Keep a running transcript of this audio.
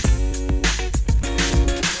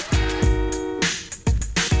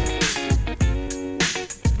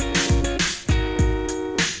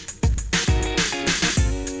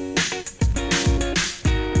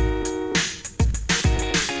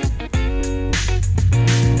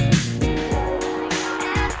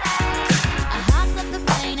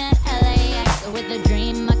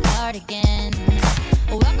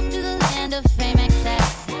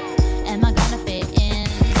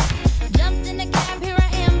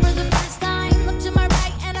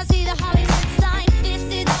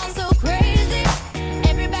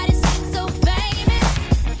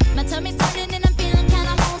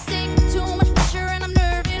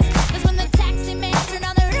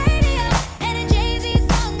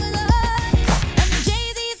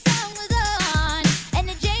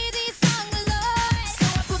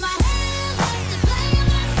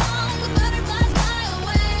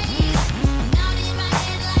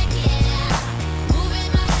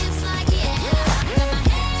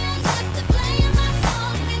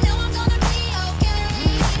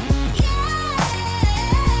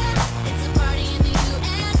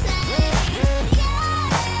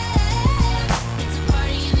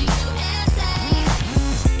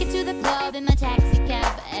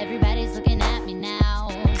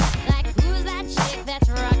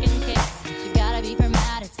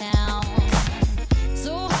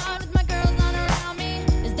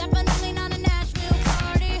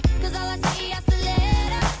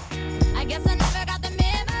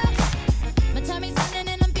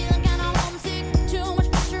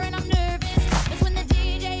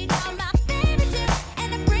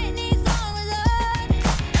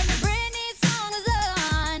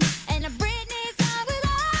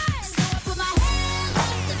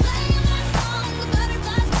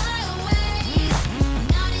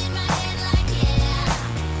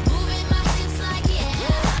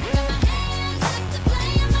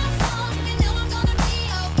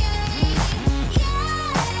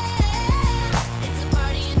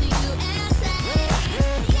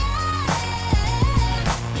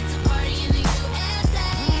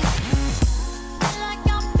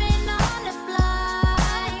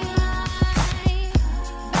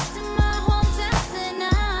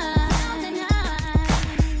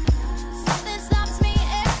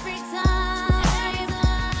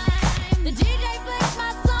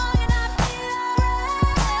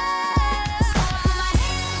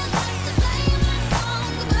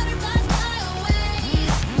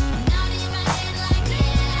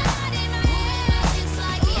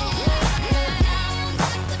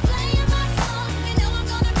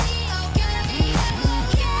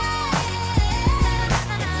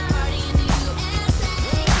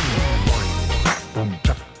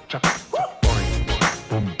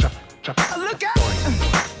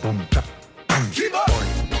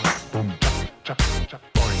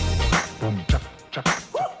Look out!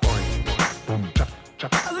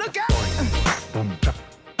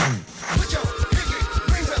 Put your pinky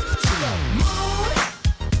rings up to the moon.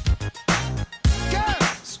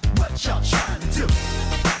 Girls, what y'all trying to do?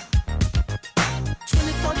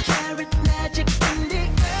 24 karat magic in the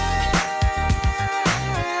air.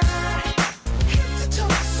 Head to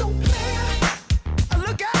toe, so clear.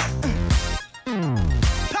 Look out!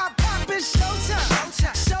 Pop, pop, it's showtime.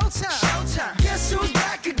 Showtime, showtime, showtime. Guess who's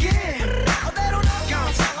back again? Oh, they don't know.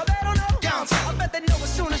 Oh, they don't know. I bet they know as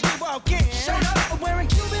soon as we walk in. Showed up, I'm wearing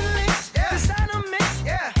Cuban links, designer mix,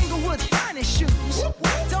 Inglewood's finest shoes. Whoop,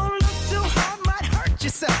 whoop. Don't look too hard, might hurt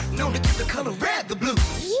yourself. Known to give the color red the blues.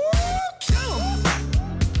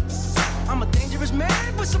 I'm a dangerous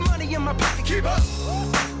man with some money in my pocket. Keep up.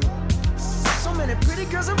 So many pretty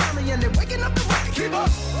girls around me and they're waking up the rocket. Keep up.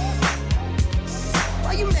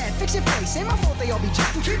 Why you mad? Fix your face. Ain't my fault they all be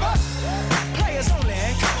jacking. Keep up. Players only.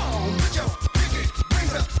 Come on, put your pinky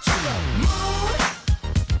rings up to the moon.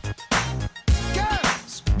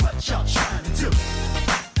 Girls, what y'all trying to do?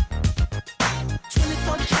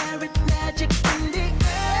 24 karat magic in the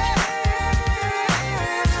air.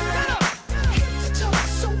 Head to toe,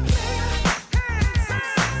 so clear.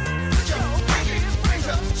 Put your pinky rings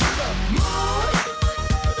up to the moon.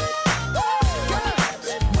 Girls,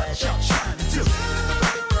 what y'all trying to do?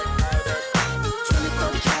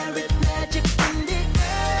 24 karat magic in the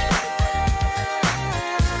air.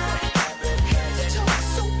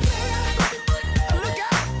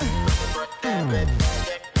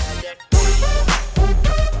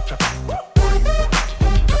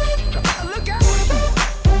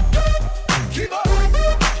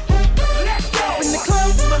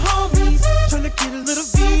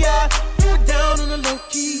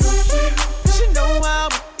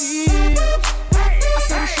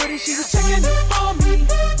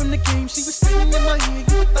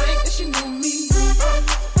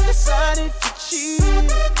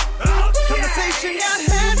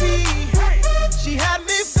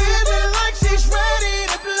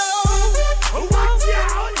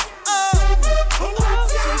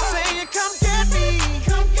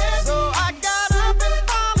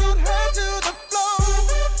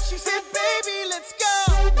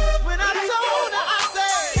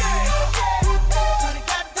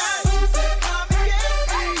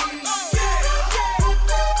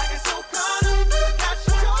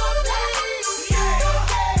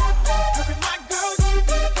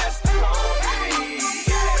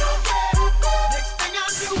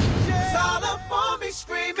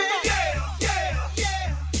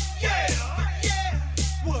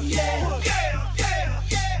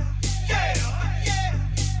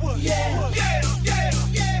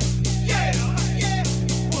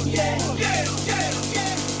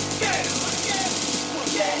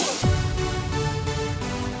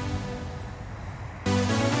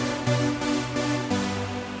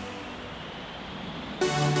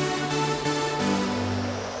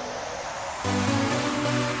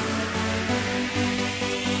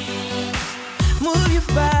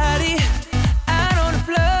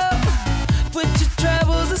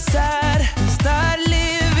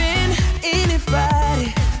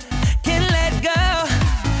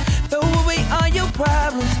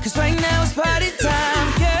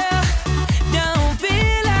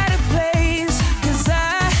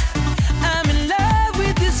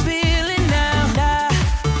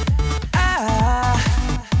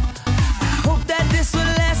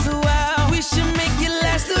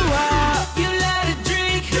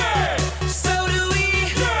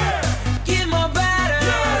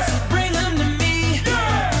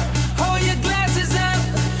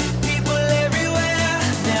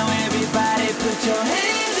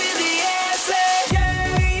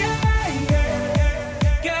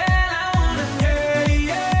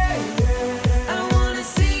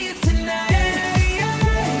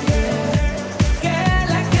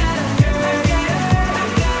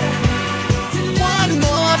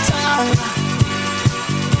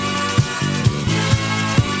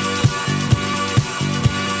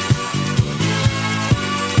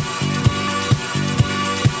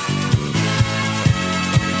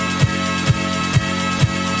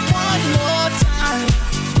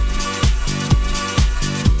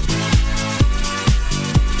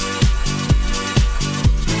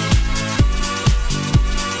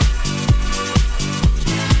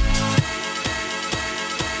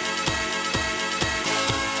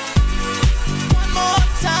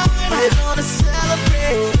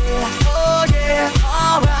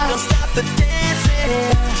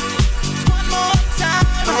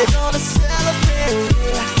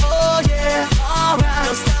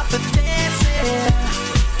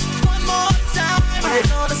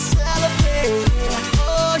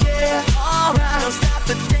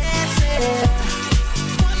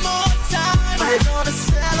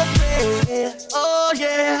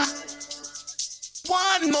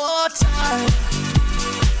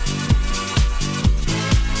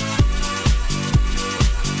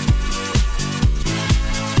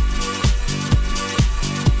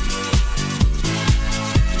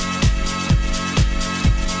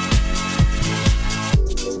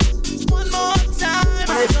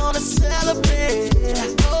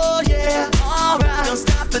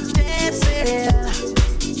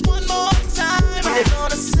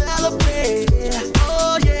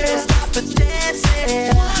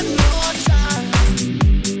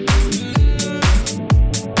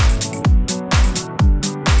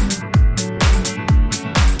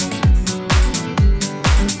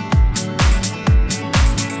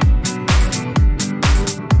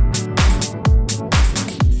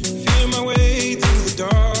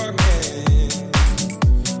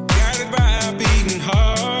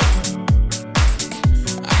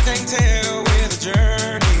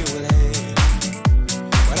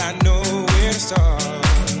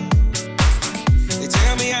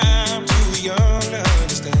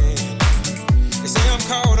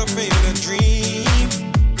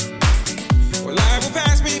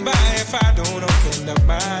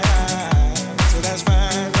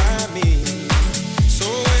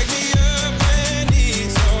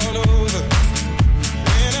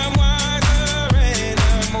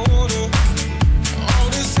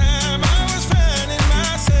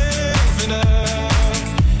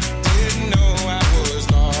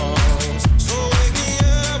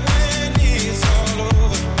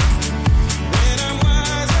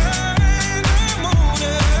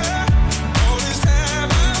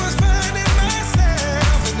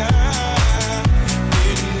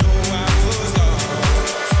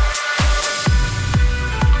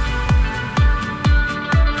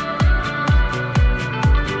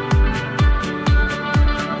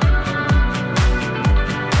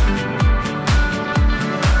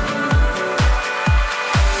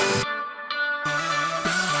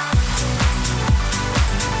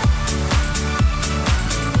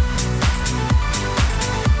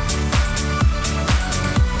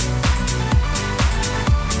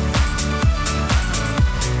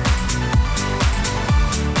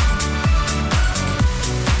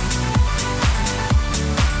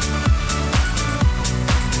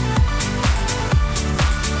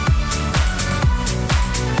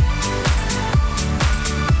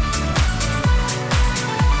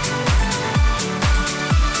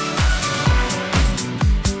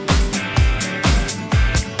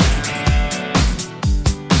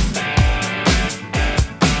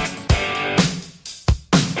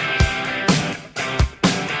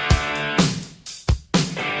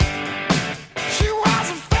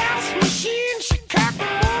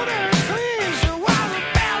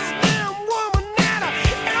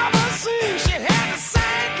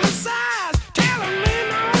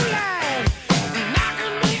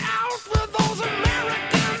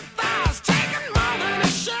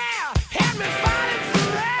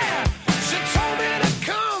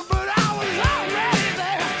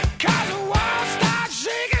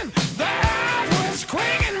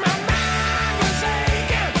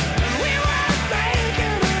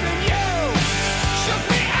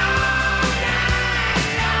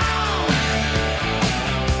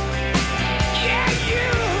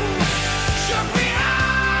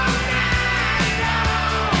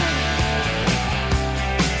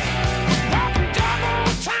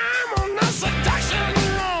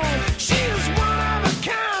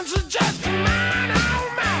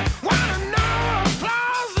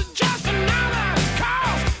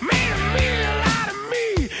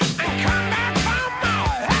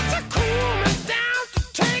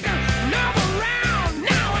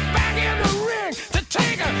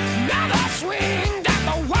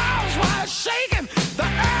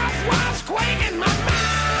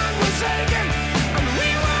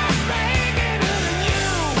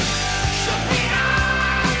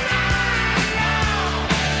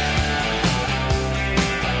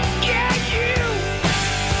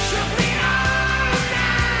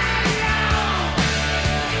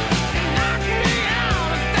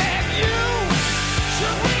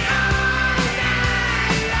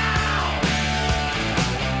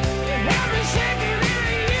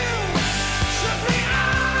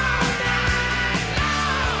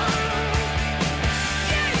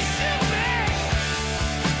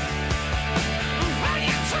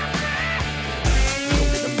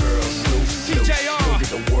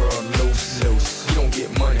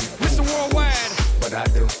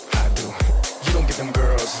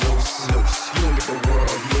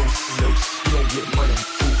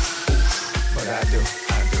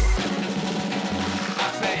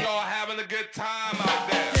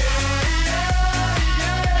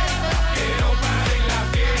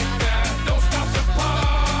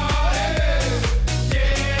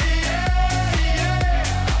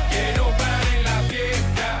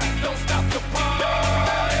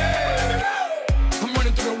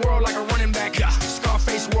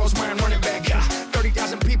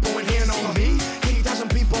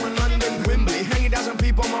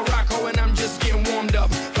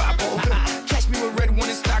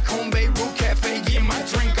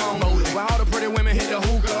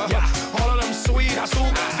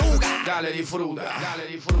 dale disfruta, dale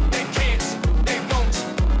disfruta. They can't, they won't,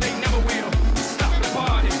 they never will stop the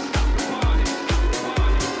party.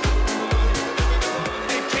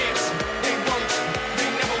 They can't, they won't, they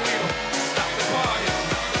never will stop the party.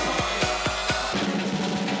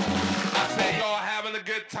 I say y'all having a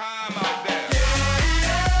good time out there.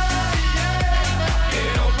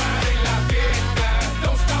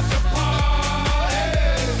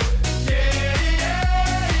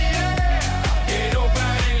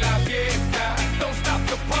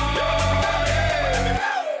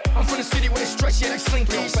 Yeah, like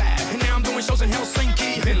Slinky. And now I'm doing shows in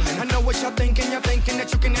Helsinki. I know what y'all thinking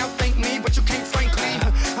that you can outthink me, but you can't, frankly.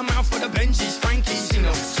 I'm out for the Benjis, Frankies. You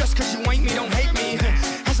know, just cause you ain't me, don't hate me.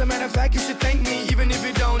 As a matter of fact, you should thank me, even if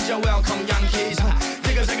you don't. You're welcome, Yankees.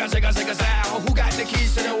 Zigga, zigga, zigga, zigga, zow. Who got the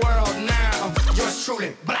keys to the world now? Yours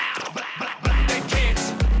truly. Blah, blah, blah, blah. They can't,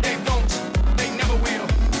 they won't, they never will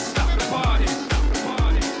stop the party.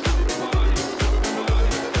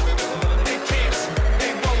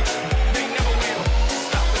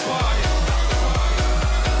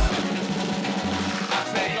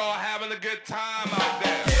 Good time out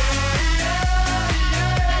there.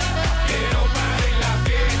 Que no pare la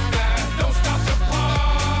fiesta, don't stop the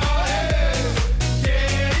party.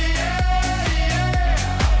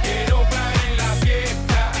 Que no pare la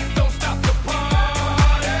fiesta,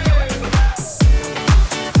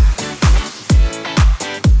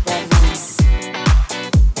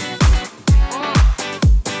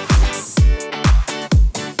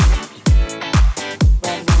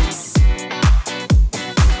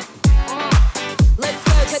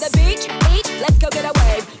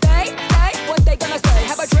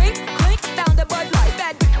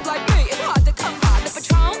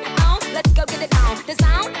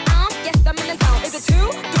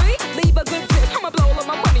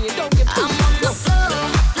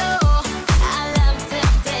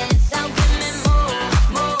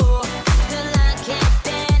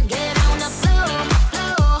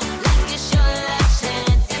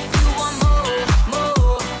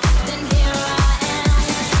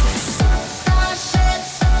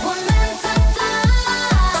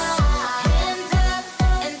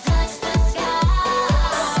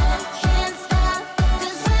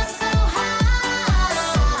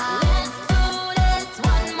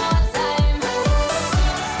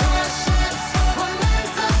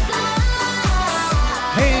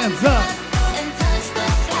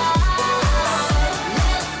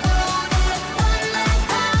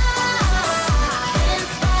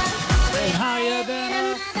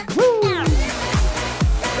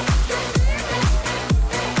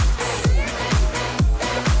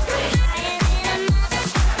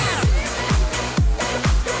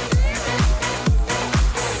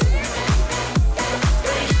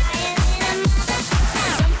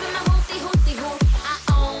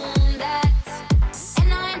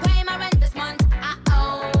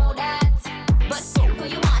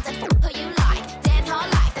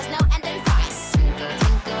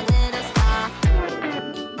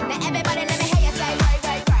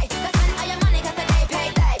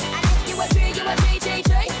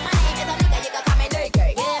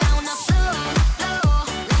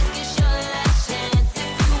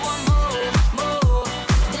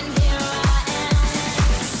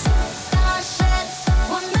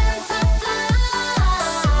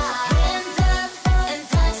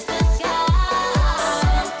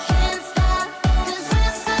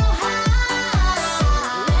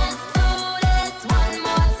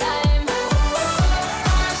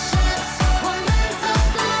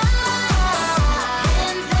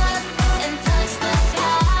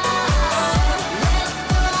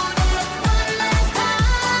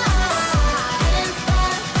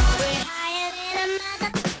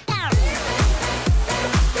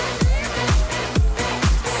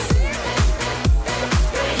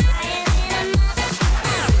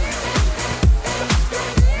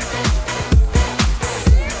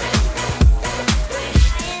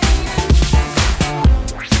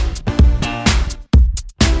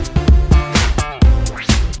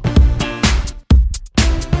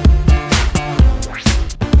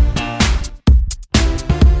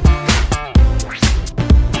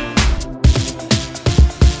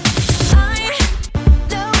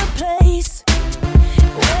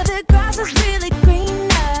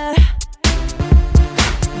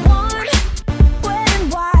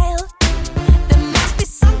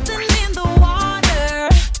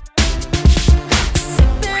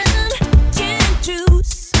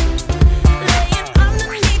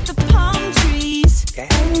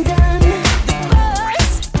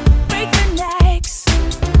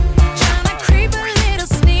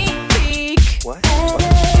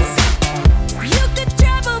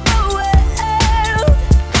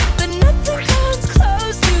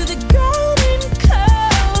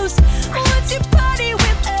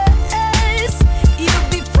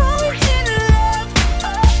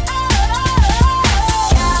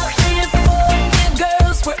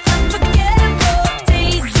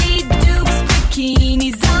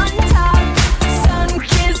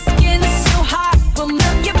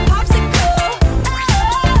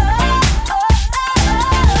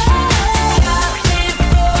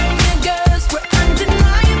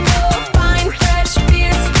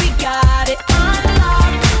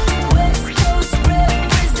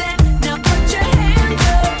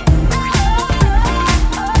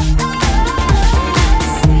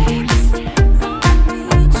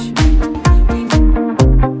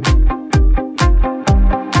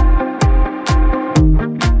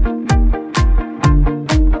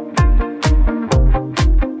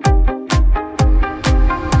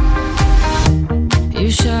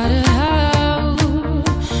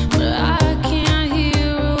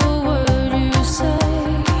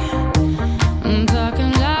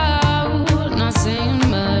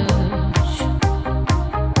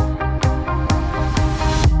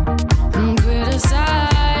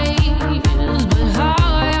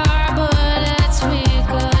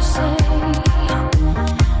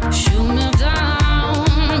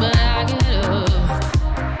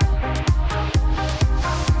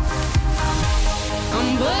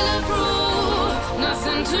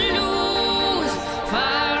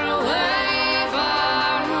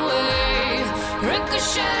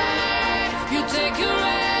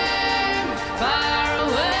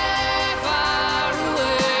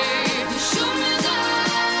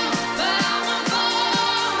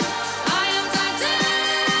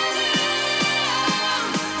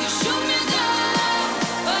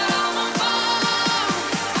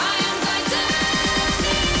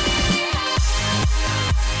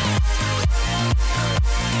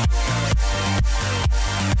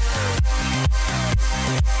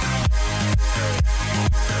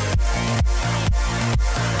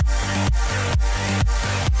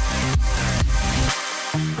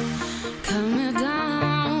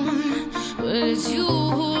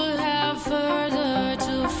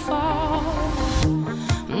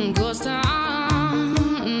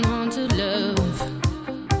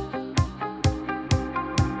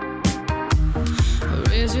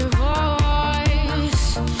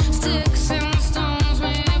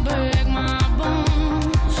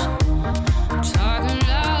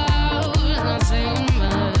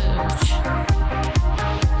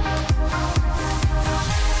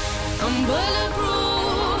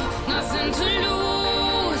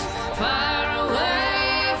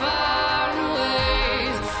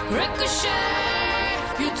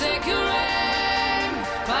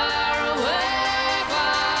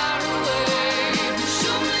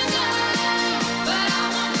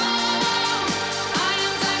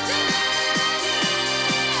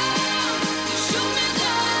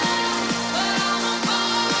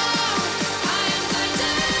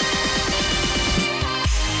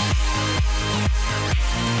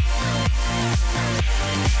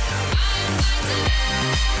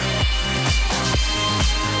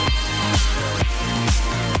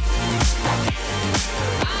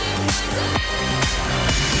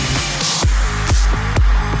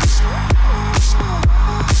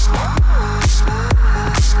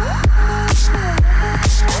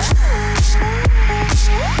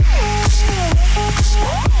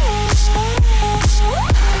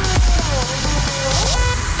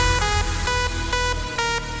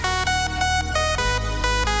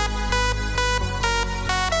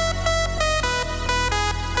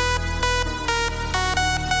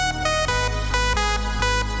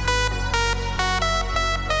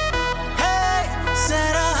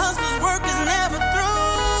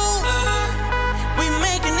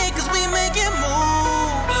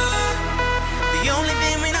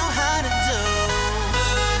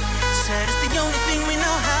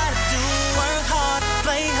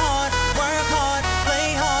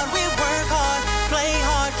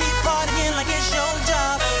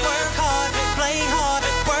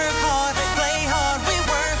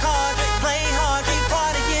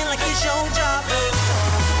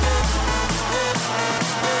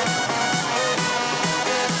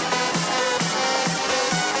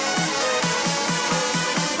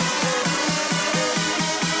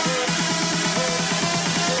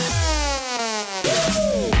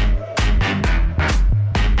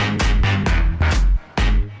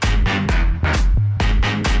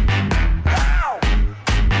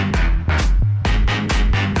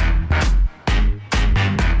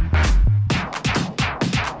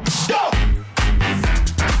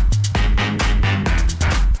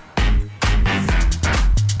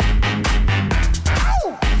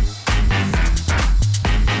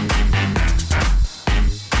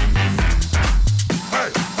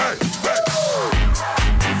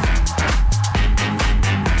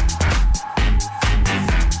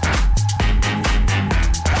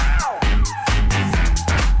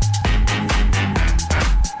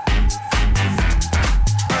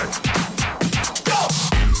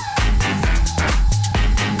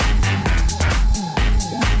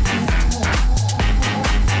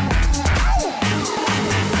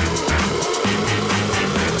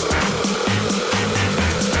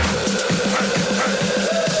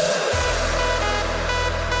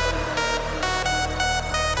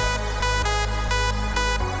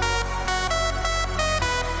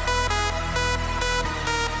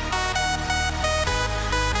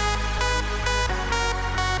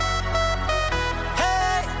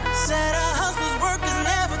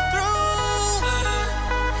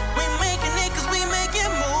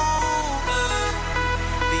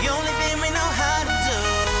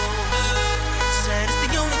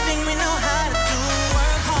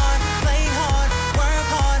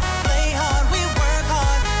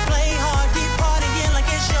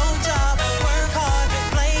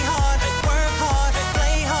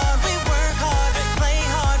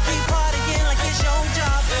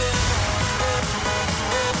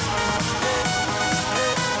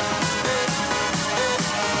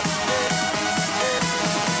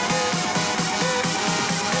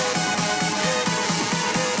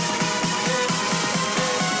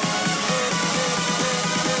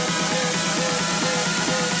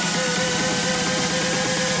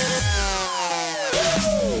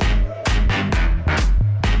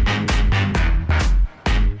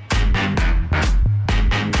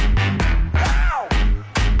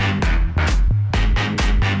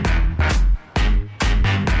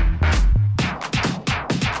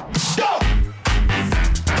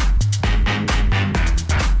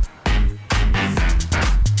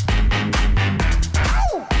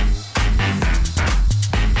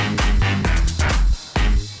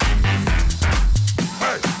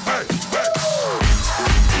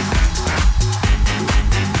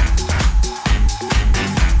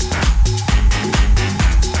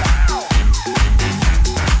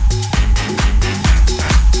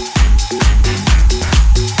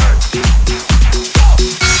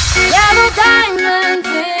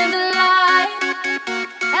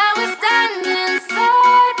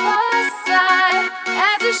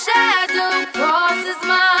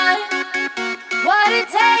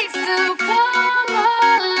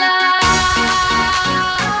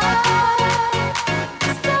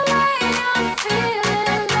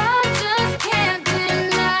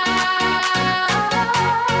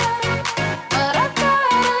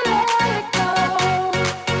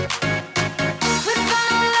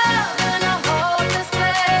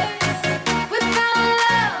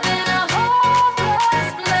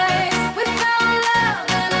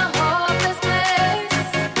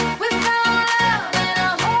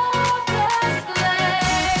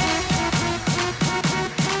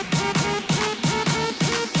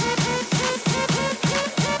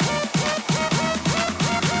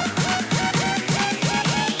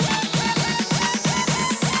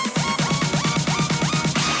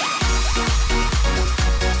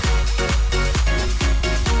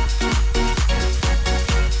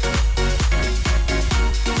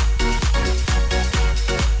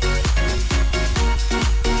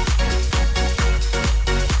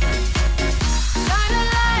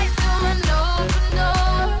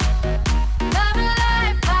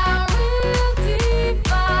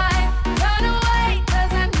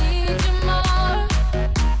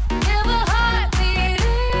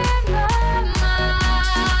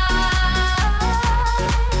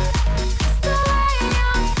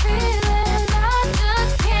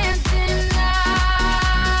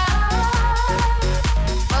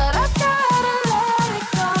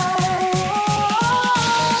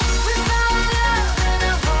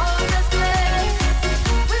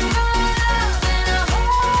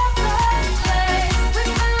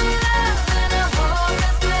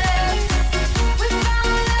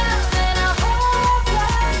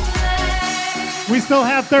 still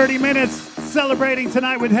have 30 minutes celebrating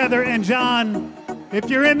tonight with Heather and John. If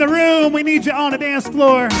you're in the room, we need you on the dance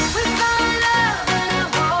floor.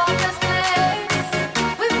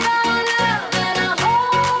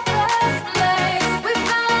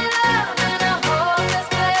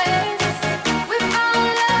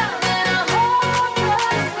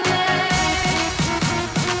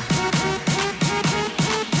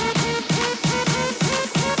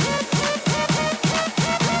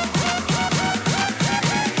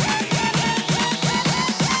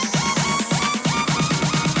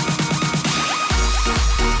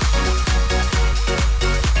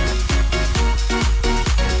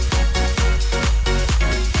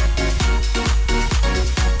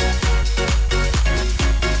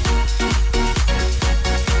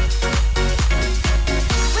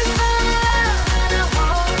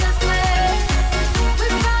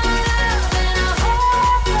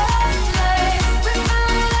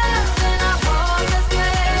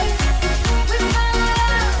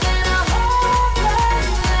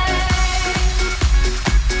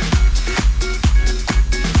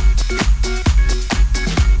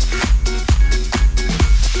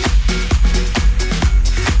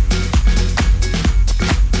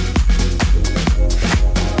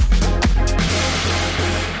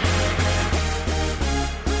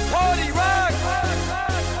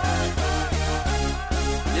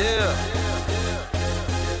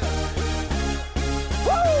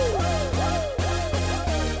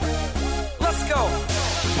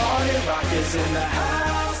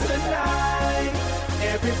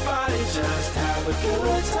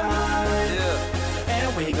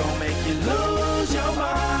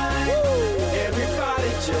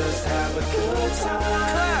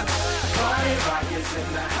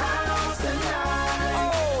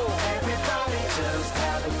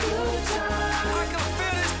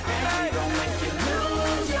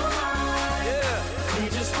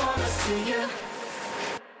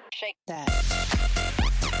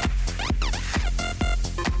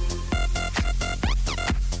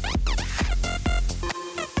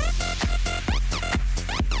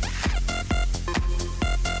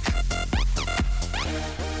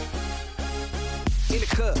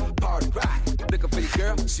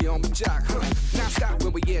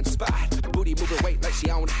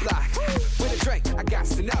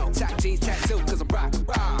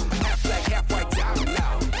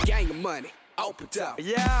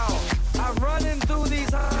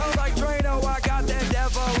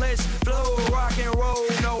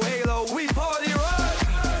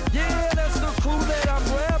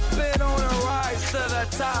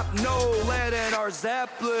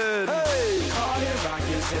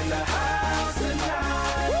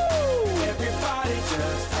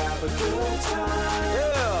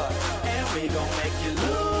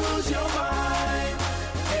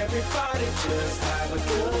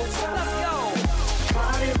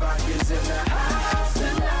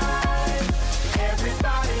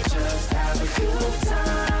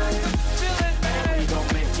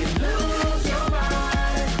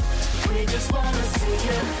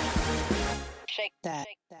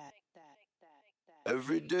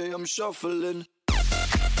 Every day I'm shuffling.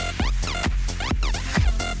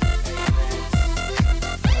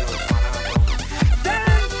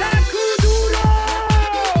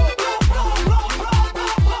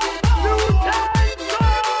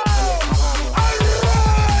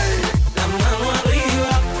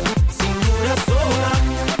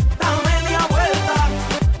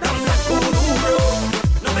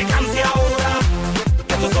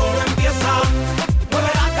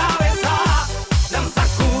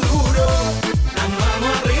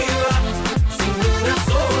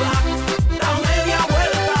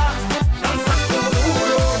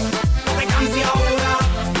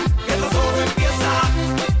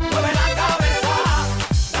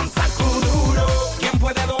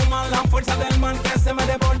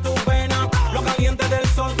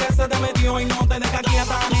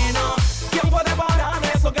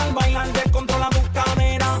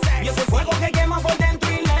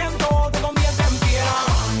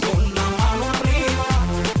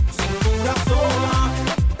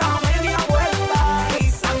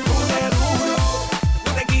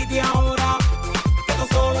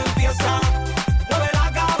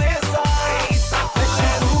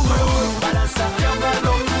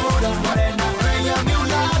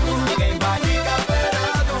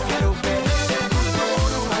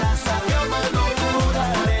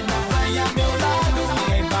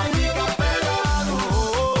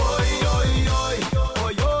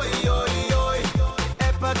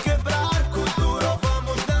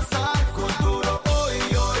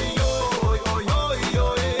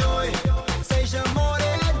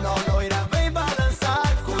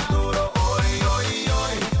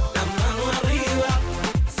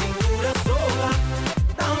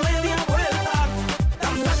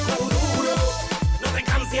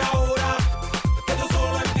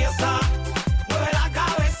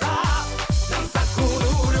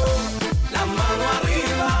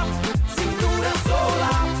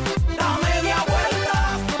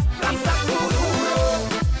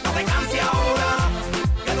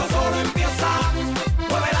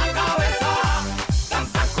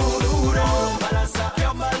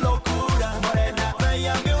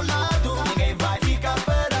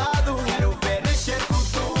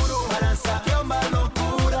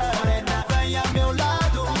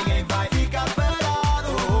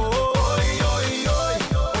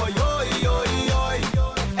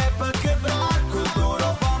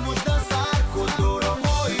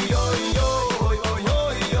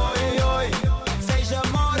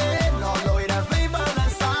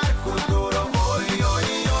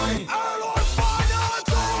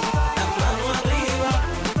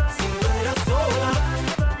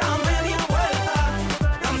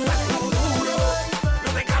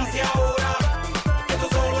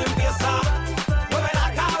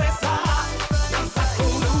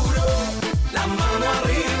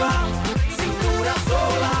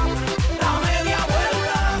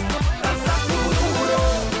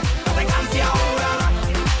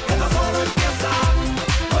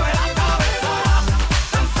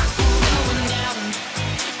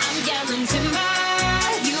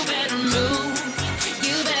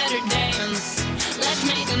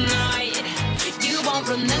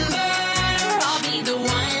 remember, I'll be the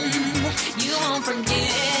one you won't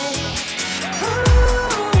forget.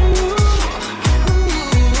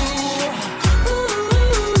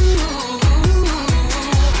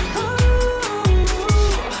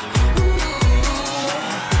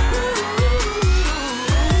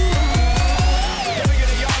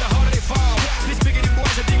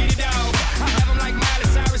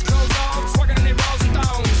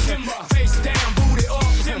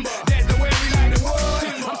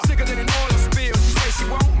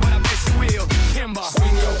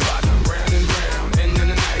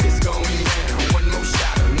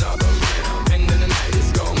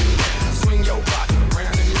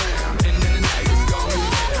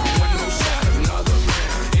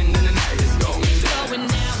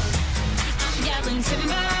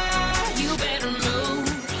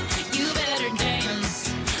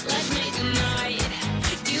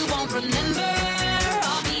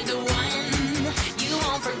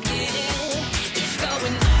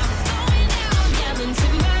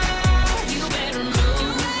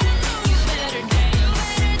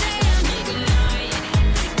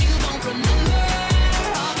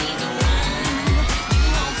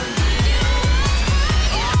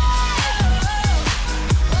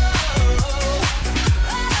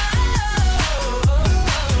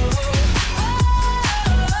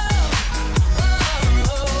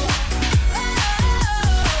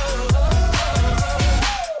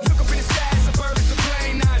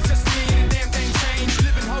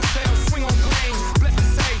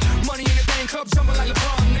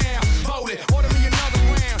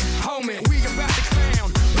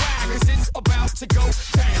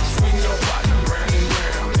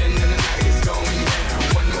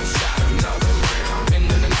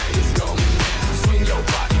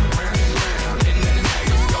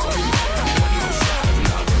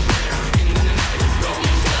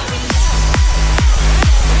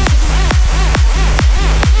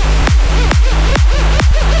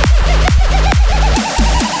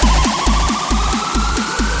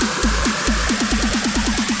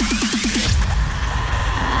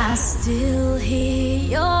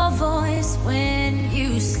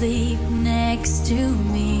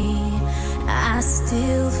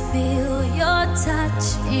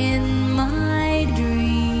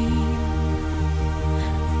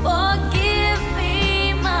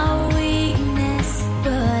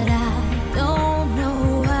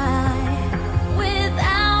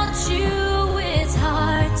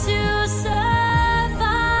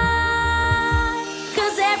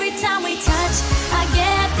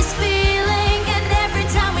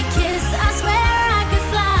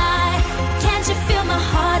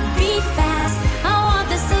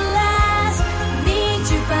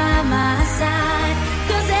 By my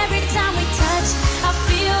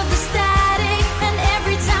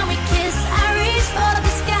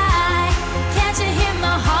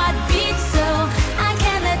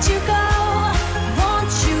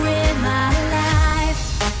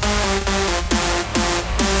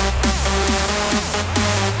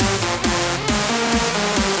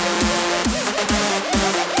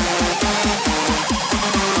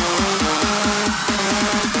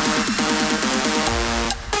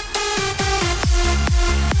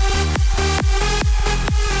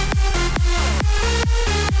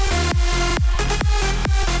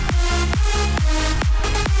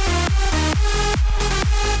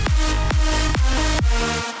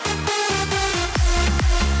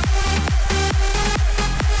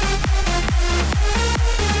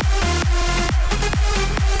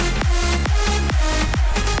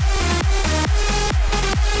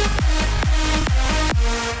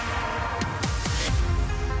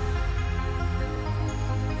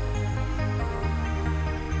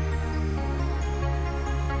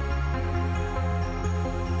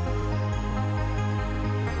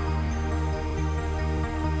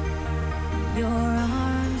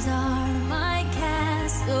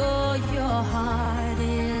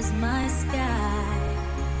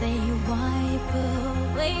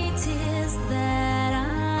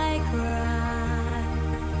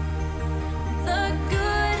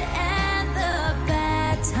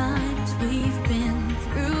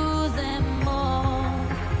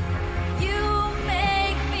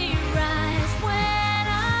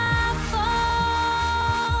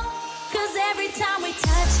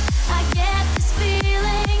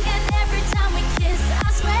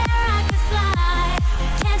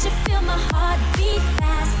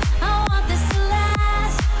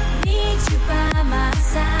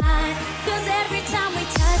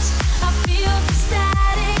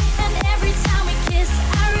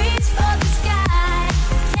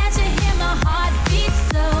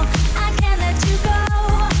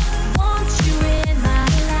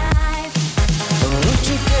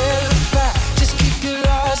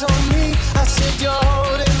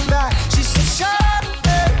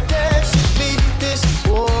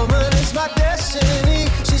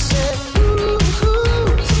said, ooh,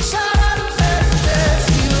 shut up and dance.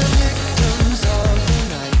 We were victims of the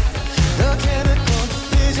night. The chemical,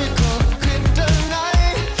 physical,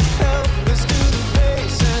 kryptonite. Helpless to the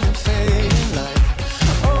base and the fading light.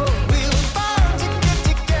 Oh, we were bound to get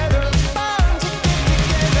together, bound to get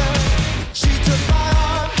together. She took my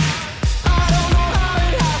arm, I don't know how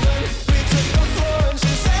it happened. We took the floor and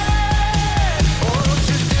she said, oh, don't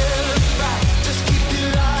you dare look back, just keep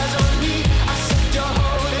your eyes on me. I said, you're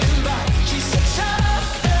holding back. She said, shut up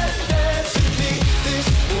and dance with me. This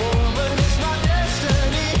woman is my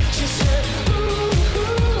destiny. She said,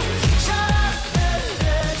 ooh, shut up and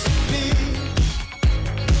dance with me.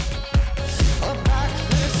 A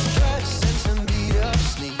backless dress and some beat-up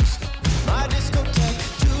sneaks. My discotheque,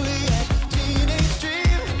 Juliet, teenage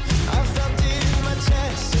dream. I felt it in my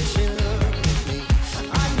chest as she looked at me.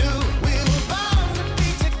 I knew we were bound to be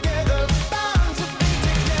together, bound to be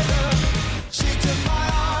together. She took my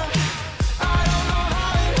arm, I don't know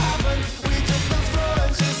how it happened. We took the floor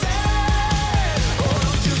and she said, oh,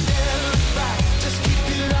 don't you dare look back, just keep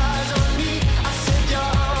your eyes on me. I said,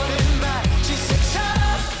 you're holding back. She said, shut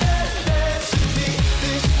up and dance with me.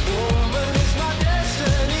 This woman is my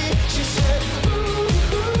destiny. She said,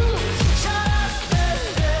 ooh, shut up and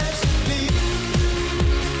dance with me.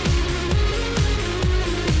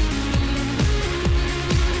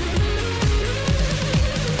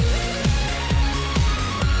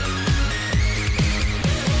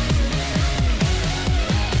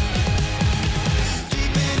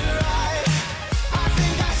 Deep in her eyes, I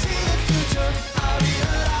think I see the future. I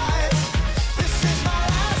realize this is my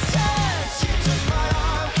last chance. She took my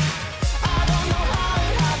arm, I don't know how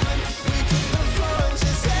it happened. We took the floor and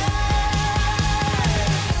she said,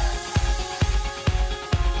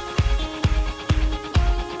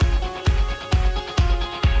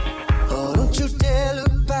 oh, don't you dare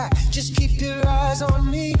look back, just keep your eyes on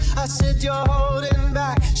me. I said, you're holding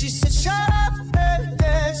back. She said, shut up and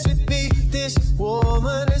dance with me. This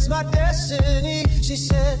woman is my destiny. She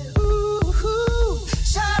said, ooh,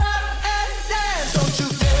 shut up and dance. Don't you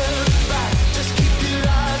dare look back, just keep your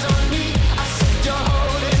eyes on me. I said, you're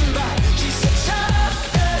holding back. She said, shut up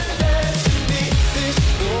and dance with me. This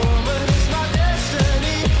woman is my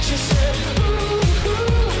destiny. She said, ooh,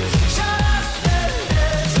 shut up and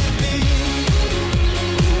dance with me.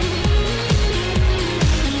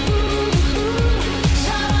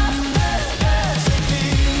 Shut up and dance with me.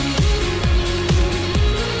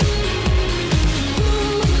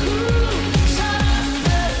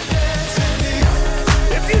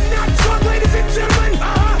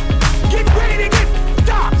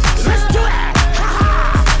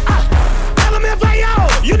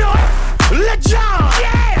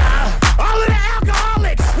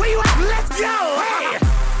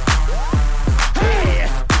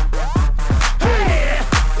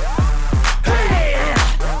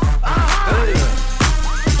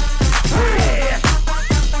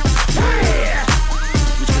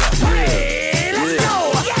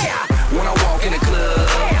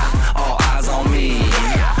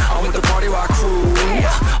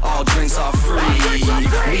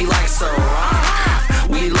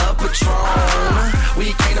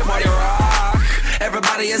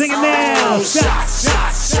 Sing it now. Shots,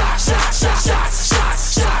 shots, shots, shots, shots, shots,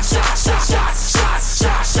 shots, shots, shots, shots, shots, shots,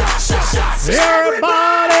 shots, shots, shots, shots.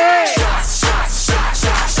 Everybody. Shots, shots, shots,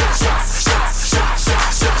 shots, shots, shots, shots,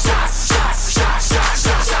 shots, shots, shots, shots, shots,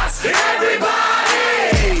 shots, shots, shots. Everybody.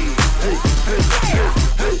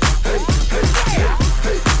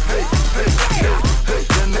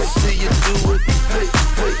 Let me see you do it.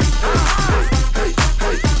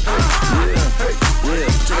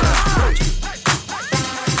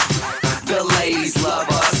 The ladies love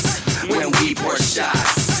us when we pour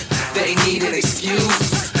shots. They need an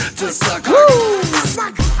excuse to suck our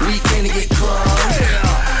we can get crunk.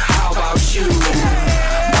 How about you?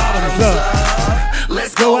 Bottoms up.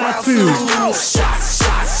 Let's go out to shots, shots,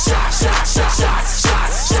 shots, shots, shots, shots, shots,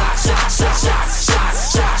 shots, shots, shots, shots,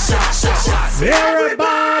 shots, shots, shots, shots, shots.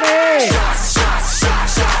 Everybody. Shots, shots,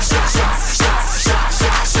 shots, shots, shots, shots, shots, shots,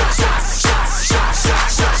 shots, shots, shots, shots, shots,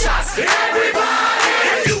 shots, shots, shots. Everybody.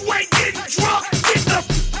 If you ain't getting drunk, get the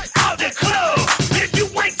out the club. If you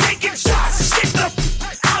ain't taking shots, get the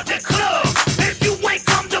out the club. If you ain't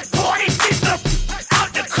come to party, get the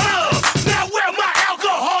out the club. Now where my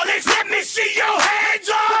alcoholics? Let me see your hands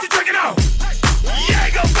up. What you drinking on?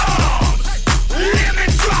 Jaeger bombs,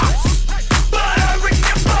 lemon drops, butter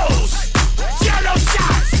nipples, jello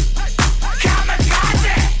shots,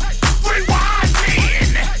 kamikaze, rewind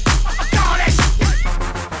in. Call that.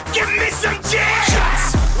 Give me some jazz. Shots.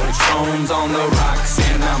 Patron's on the rocks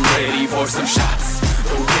and I'm ready for some shots.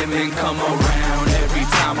 The women come around every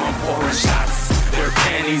time time I'm pouring shots. Their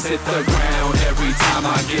panties hit the ground every time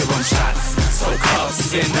I give them shots. So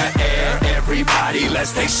cuffs in the air, everybody,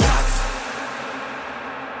 let's take shots.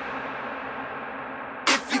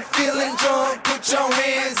 If you feeling drunk, put your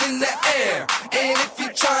hands in the air. And if you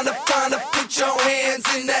tryna find a, put your hands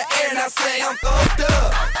in the air. Now say I'm fucked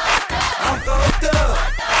up. I'm fucked up.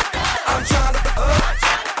 I'm tryna up.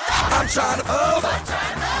 I'm tryna up.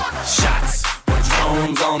 Shots.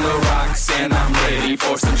 Patron's on the rocks and I'm ready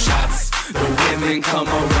for some shots. The women come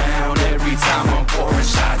around every time I'm pouring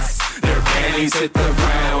shots. Their panties hit the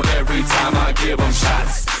ground every time I give them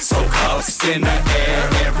shots. So cuffs in the air,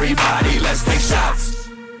 everybody, let's take shots.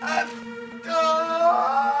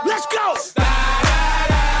 Let's go!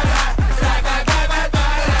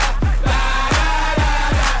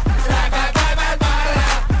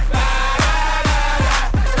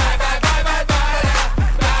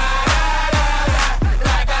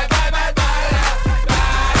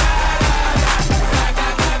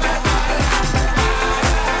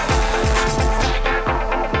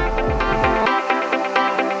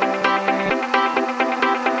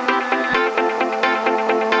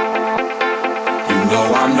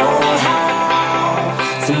 I know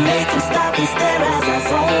how to make them stop and stare as I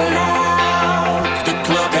zone out. The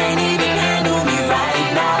club ain't even handle me right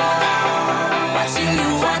now. Watching you,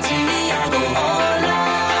 watching me, I go all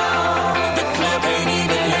out. The club ain't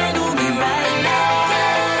even handle me right now.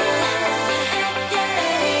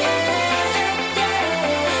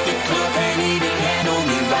 The club ain't even handle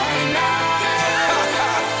me right now.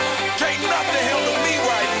 Can't nothing handle me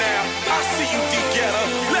right now. I see you, D-Getter.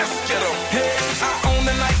 Let's get 'em. Hey, I own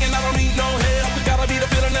the night and I don't need no help. Gotta be the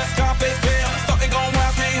feeling that Scarface feel. Starting going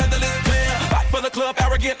wild, can't handle this pill. Fight for the club,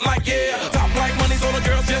 arrogant like yeah. Top like money's on the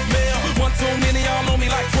girls just mail. One too many, y'all know me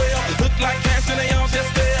like 12. Look like cash and they all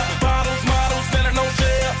just there. Bottles, models, standing no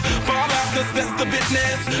shares. Fall out, cause that's the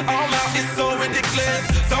business. All out is so ridiculous.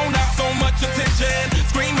 Zone out, so much attention.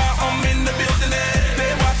 Scream out, I'm in the building.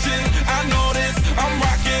 They're watching, I know this. I'm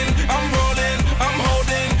rocking, I'm rolling, I'm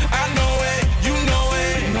holding. I know it, you know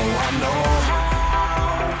it. You know I know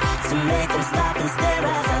how to make them stop and stare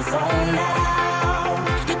as I zone out.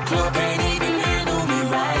 The club ain't even handle me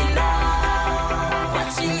right now.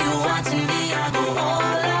 Watching you, watching me, I go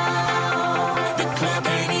all out. The club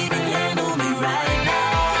ain't even handle me right now.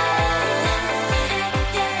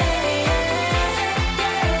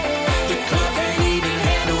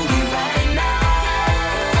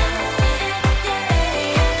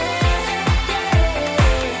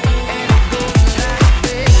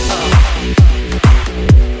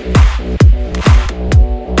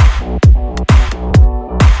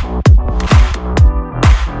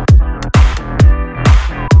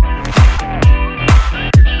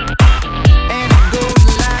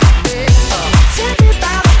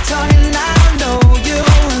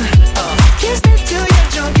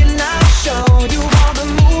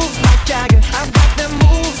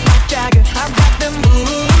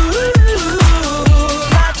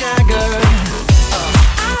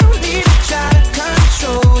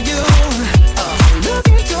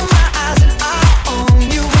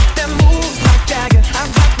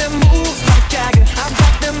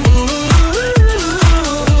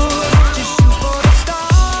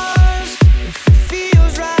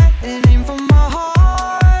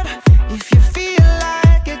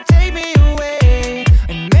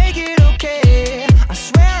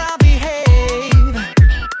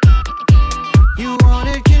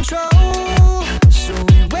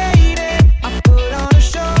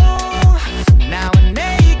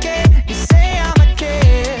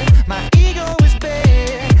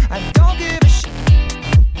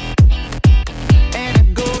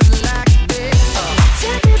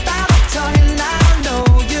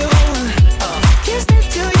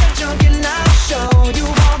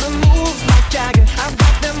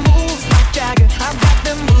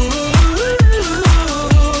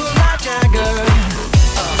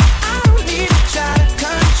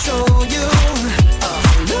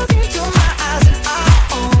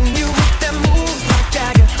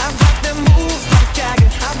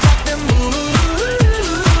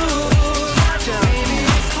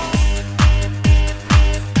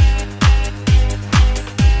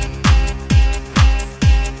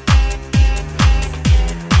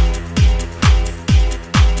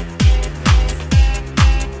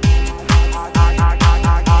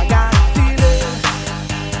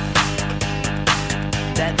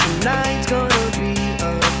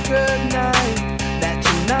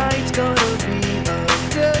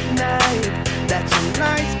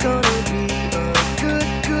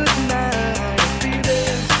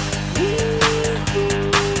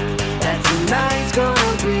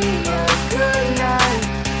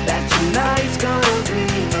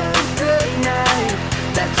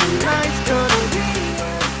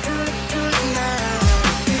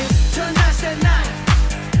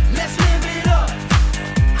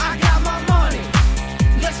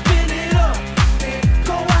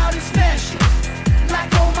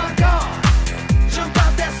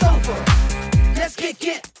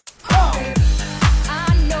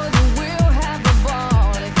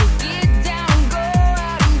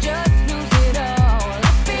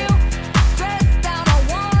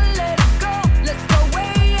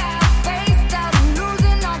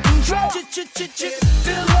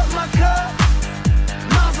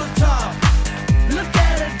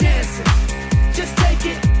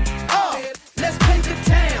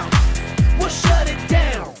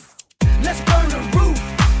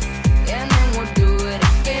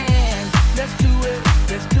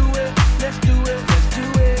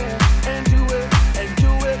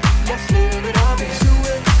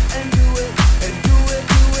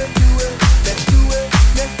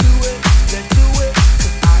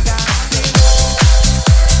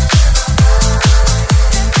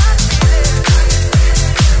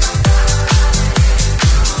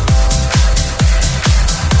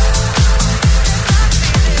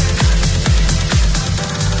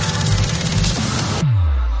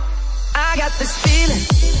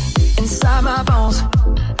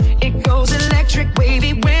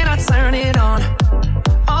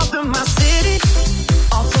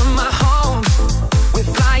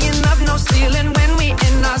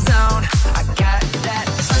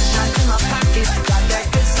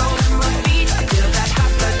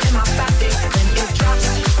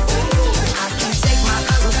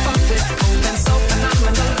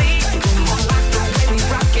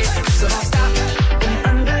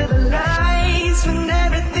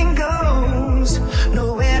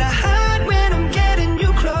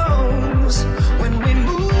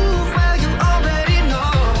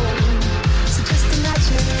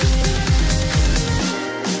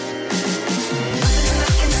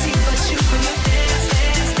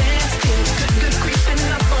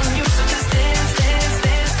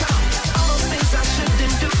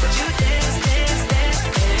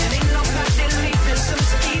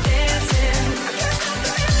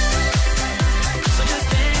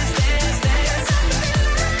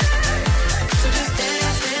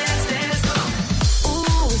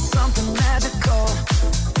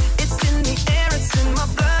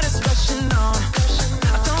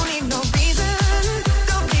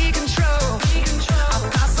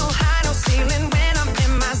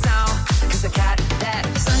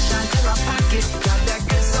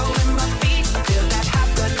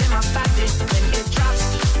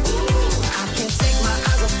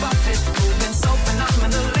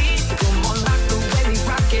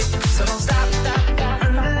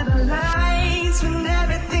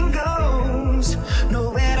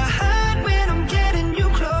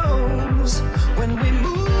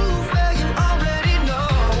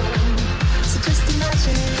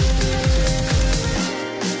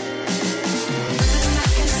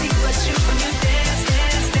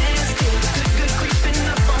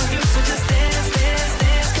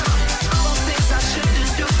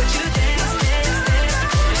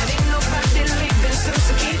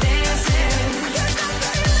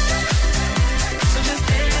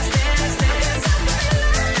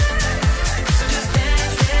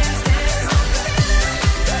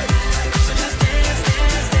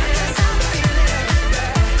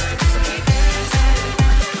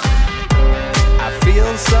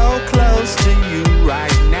 so close to you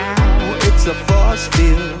right now. It's a force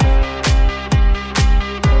field.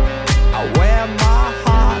 I wear my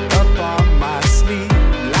heart up on my sleeve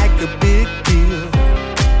like a big deal.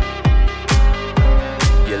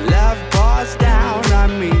 Your love pours down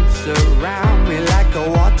on me, surround me like a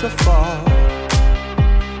waterfall.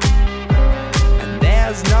 And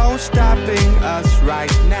there's no stopping us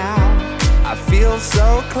right now. I feel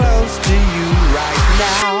so close to you right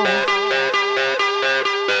now.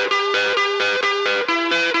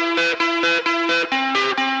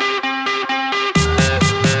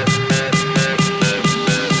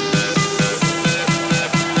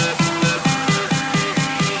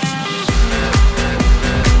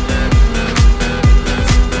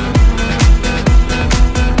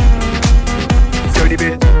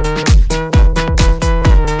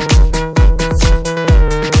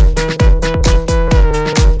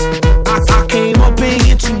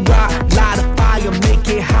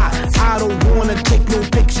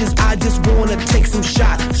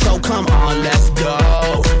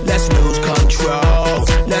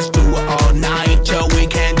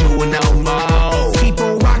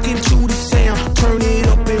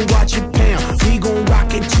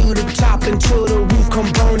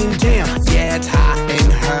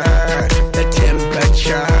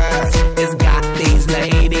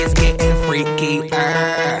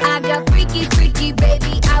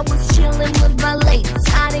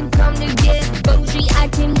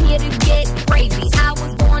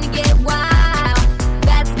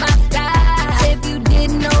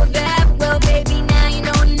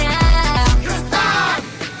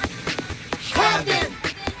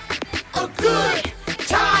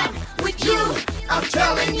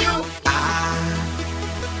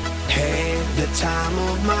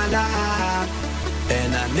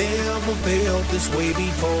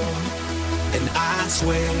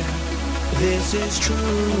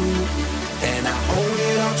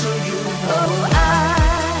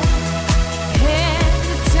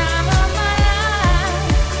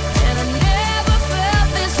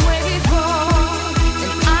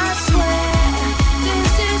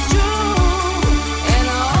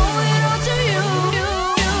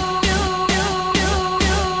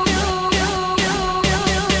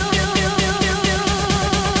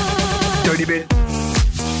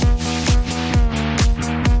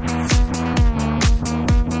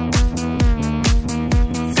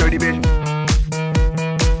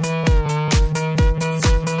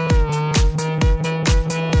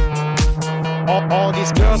 All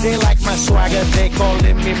these girls, they like my swagger, they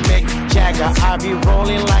calling me Mick Jagger. I be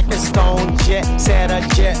rolling like a stone jet, set a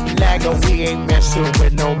jet lagger. We ain't messing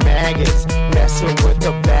with no maggots, messing with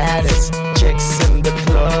the baddest chicks in the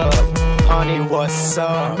club. Honey, what's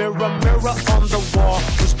up? Mirror, mirror on the wall,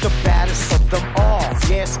 who's the baddest of them all?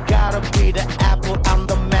 Yeah, it's gotta be the Apple, I'm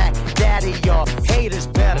the Mac. Daddy, y'all haters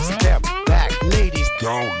better step back. Ladies,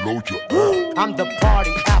 download your app. I'm the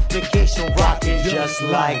party application rocking just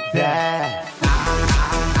like that. I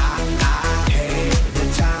had the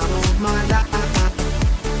time of my life,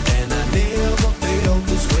 and I never felt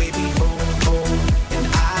this way before. And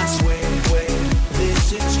I swear,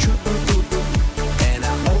 this is true, and I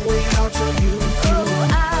owe it all to you.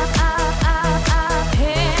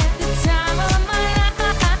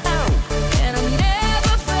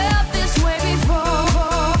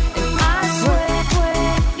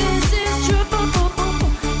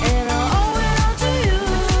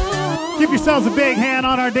 Yourselves a big hand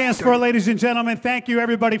on our dance floor, ladies and gentlemen. Thank you,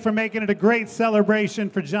 everybody, for making it a great celebration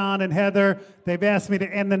for John and Heather. They've asked me to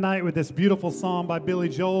end the night with this beautiful song by Billy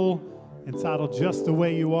Joel entitled Just the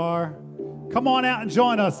Way You Are. Come on out and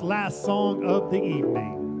join us. Last song of the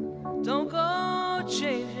evening. Don't go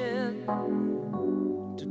chasing